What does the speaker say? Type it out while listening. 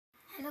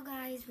Hello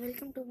guys,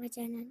 welcome to my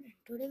channel.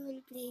 Today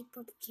we'll play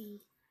PUBG.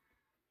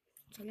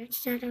 So let's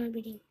start our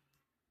video.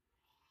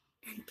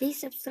 And please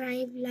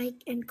subscribe,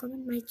 like and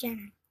comment my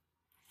channel.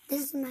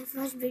 This is my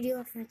first video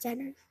of my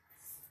channel.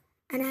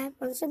 And I have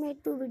also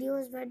made two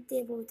videos but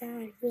they both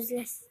are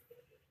useless.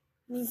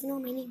 Means no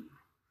meaning.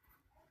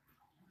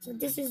 So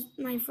this is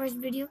my first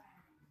video.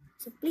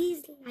 So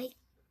please like,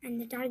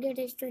 and the target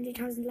is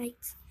 20,000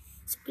 likes.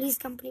 So please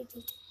complete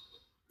it.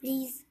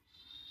 Please.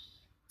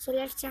 So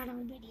let's start our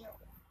video.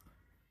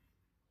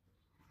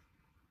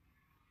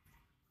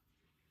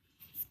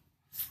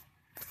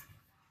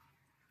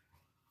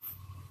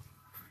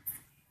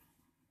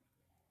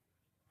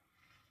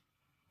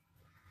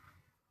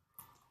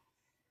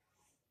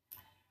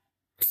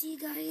 See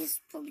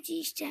guys,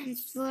 PUBG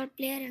stands for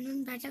Player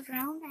Unknown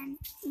Battleground and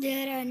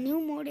there a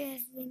new mode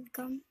has been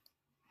come.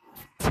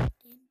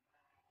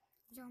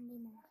 Zombie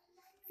mode.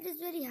 It is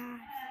very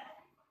hard.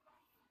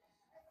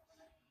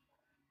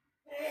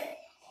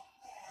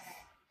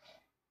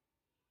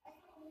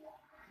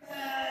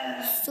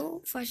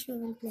 So first we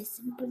will play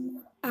simple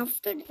mode.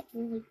 After that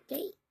we will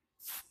play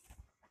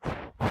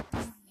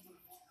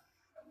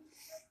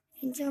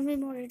in zombie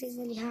mode. It is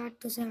very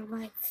hard to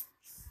survive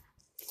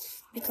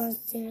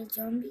because there are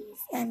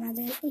zombies and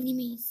other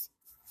enemies.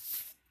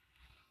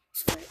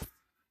 So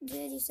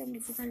there is some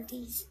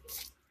difficulties.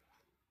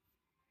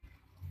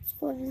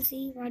 So we'll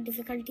see what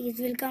difficulties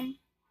will come.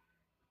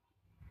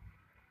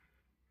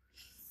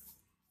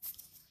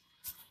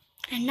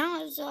 And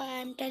now also I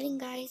am telling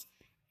guys,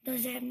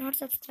 those who have not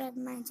subscribed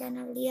my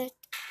channel yet,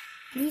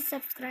 please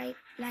subscribe,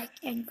 like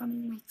and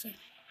comment my channel.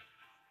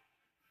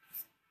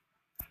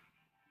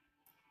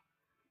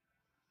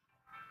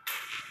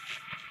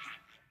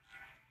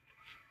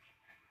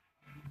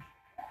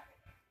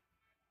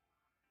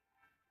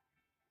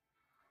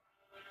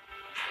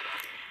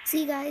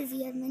 See guys,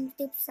 here many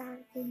tips are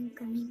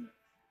coming.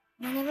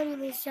 Whenever you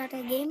will start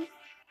a game,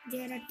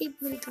 there a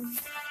tip will come.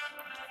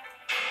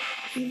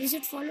 And we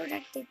should follow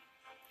that tip.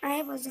 I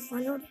have also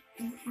followed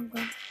and I have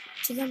got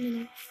chicken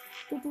dinner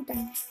two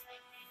times.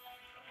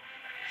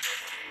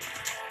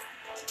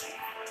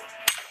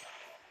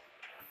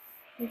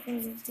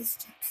 Because of these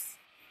tips.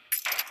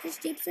 These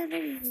tips are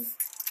very easy.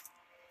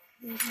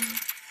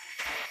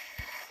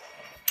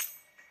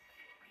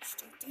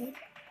 Started.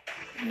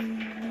 And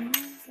now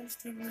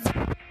first of all,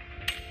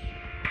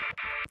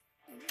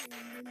 I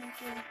will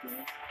make a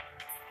replay.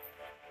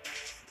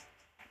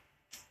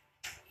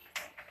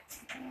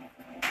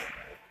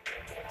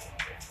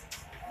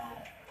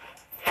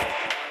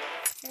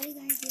 Sorry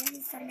guys, here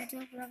is some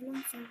network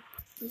problem, so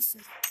please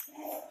sorry.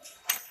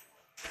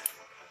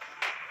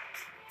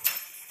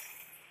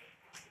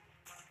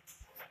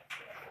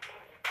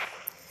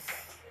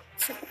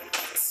 So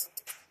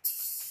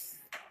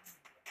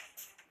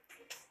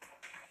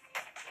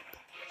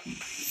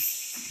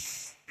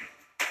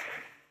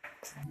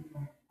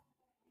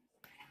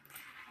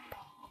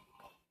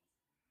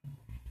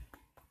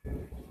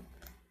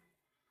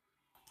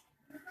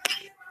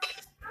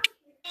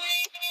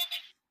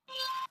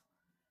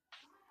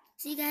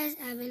see guys,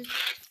 I will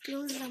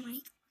close the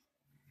mic.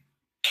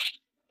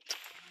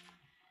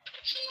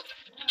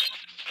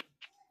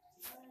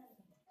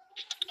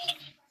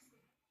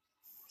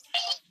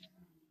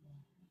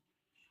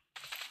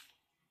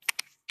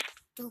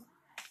 तो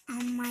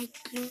हम mic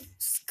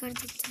close कर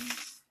देते हैं.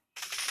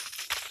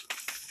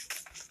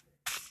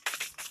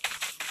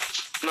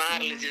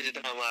 मार लीजिए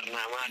जितना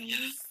मारना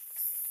मारिए.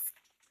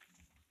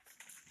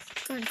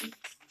 कर दी.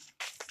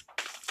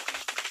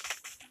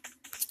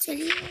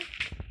 चलिए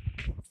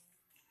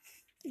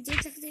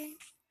देख सकते हैं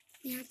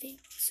यहाँ पे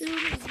शुरू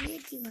में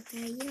लेट क्यों होता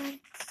है यार.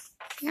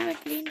 यहाँ पे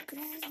प्लेन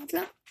क्रैश,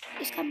 मतलब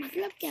इसका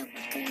मतलब क्या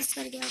हुआ? क्रैश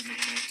कर गया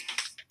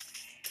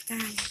पता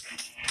नहीं.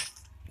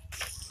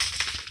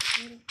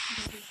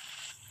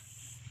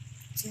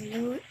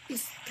 चलो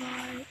इस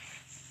बार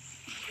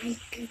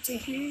बाइक लेते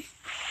हैं.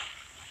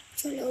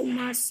 चलो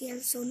मार्शियल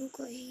सोनू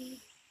को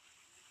ही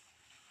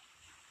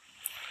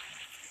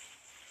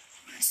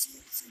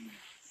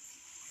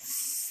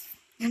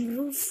हम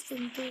रूफ को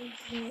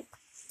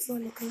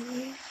फॉलो कर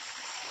रहे हैं.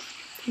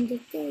 हम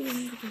देखते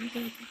हैं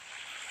घंटे.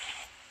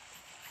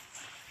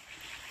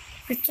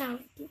 अच्छा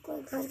कि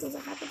कोई घर की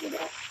जगह पे कूदे,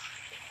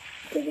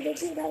 क्योंकि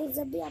देखिए गाइस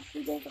जब भी आप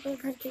कूदे तो कोई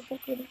घर के ऊपर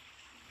कूदे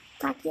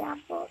ताकि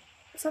आपको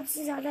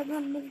सबसे ज़्यादा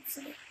गन मिल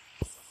सके.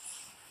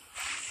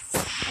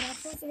 और आप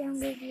सोच रहे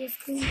होंगे कि ये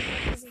स्क्रीन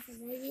कैसे कर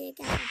रहा है. ये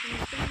क्या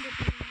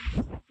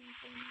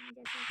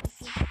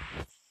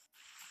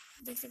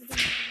देख सकते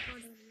हैं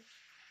रिकॉर्ड हो रही है.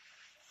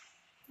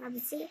 आप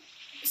इससे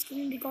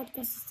स्क्रीन रिकॉर्ड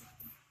कर सकते हैं.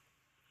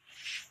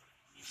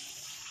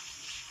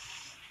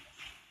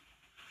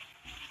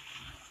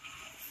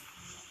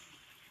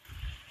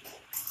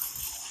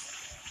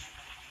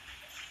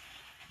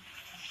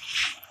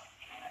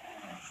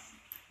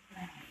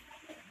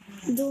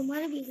 दो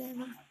मर भी गए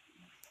वहाँ.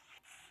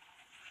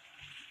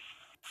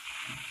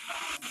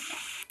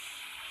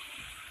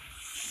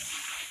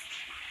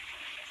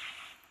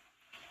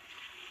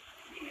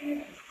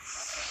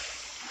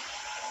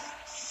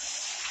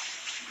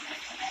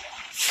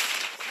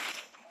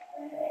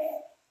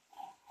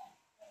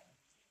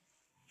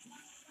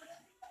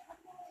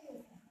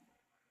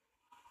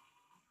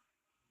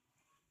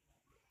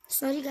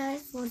 Sorry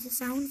guys for the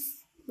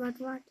sounds, but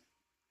what?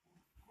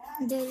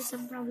 There is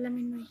some problem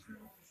in my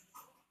house.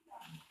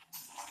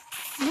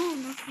 No,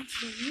 not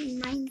problem. In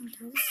my not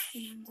house,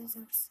 in another's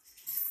house.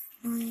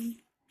 Mine.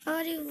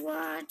 Sorry,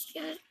 what?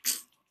 Yeah.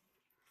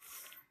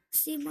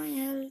 See my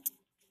health.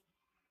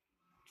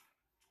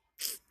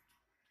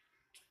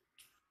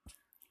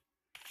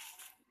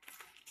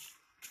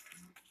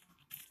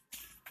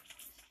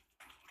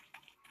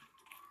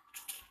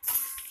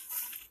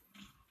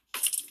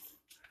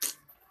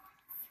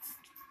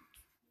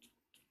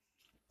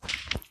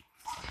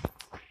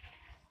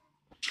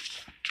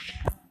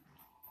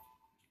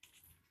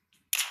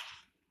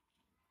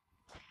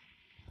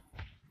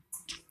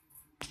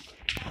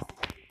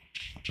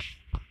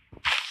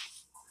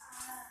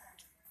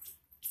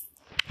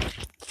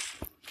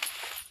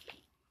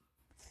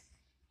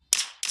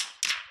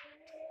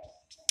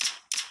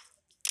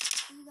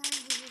 See guys,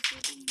 this is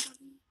shooting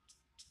copy.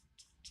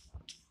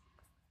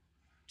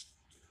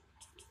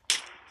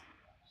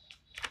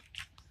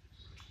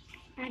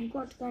 I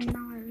got gun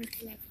now. I will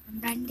collect one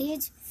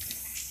bandage.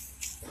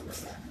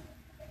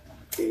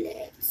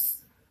 Let's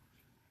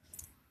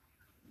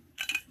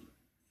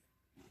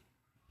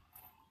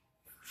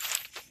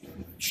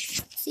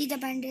see the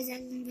bandage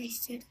has been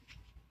wasted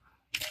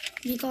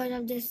because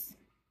of this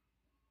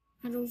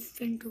roof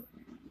window.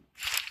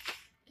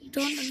 He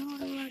don't know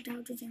about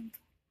how to jump.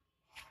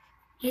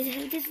 His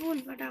health is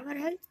full, but our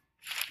health.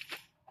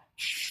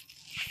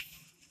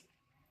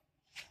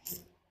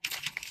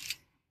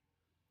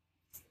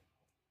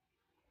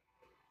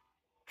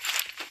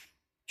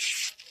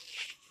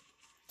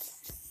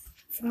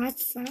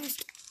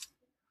 Fast.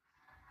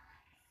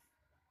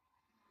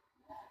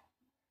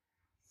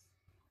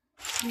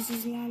 This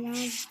is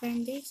Lala's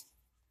bandage.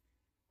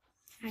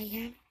 I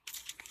have.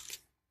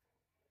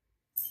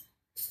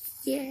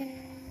 Yeah.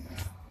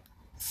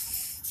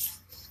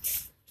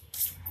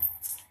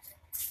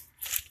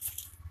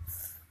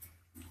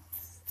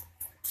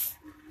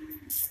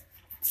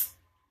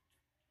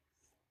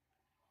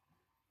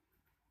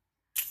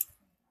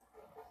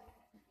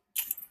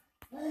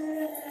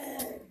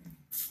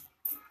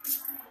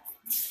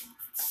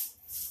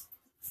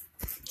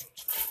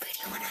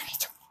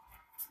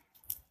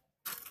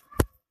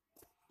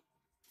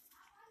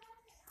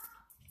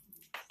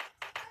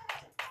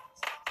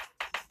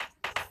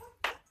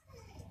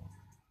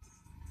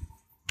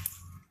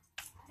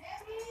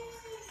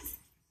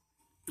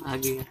 आ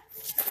गया।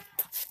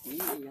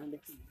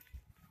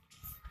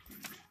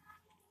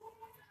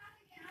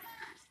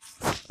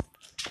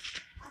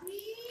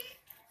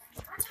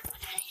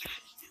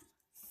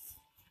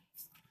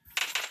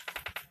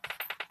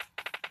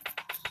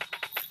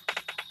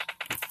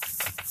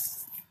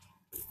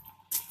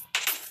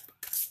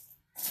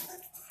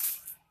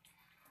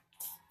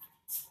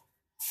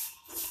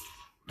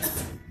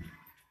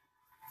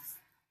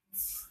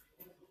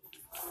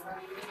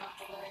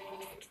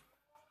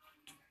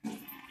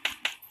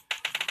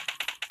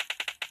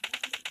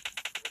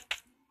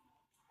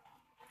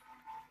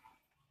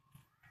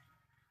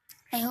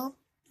 I hope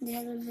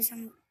there will be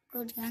some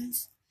good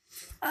guns.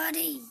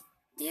 Arey,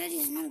 there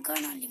is no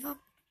gun only. Fuck.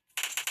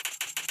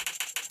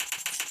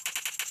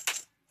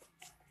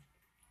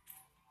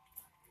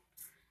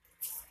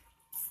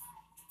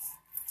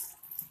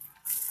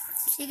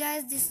 See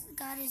guys, this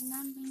car is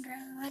not being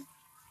driven,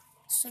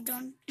 so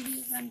don't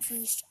be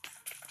confused.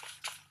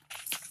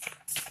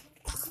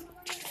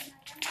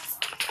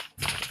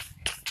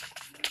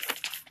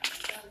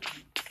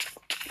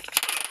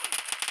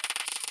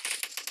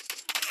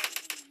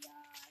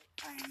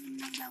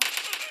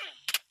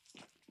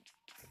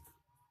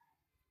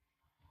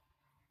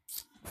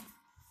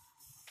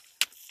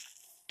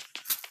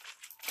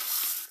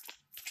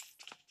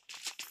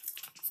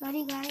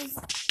 Sorry guys,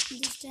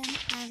 this time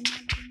I have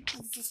not been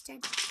existed,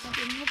 but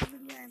in next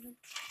video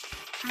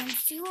I'm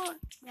sure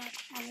that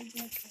I will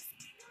get it.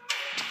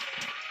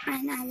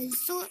 And I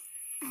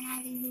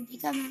will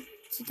become a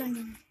chicken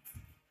dinner.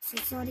 So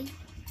sorry,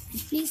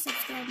 and please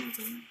subscribe my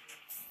channel.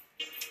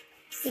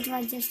 It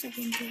was just a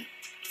gameplay.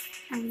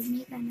 I will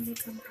make another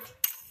gameplay.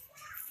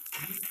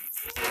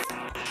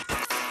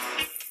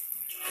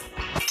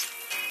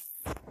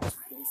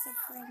 Please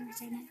subscribe my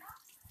channel.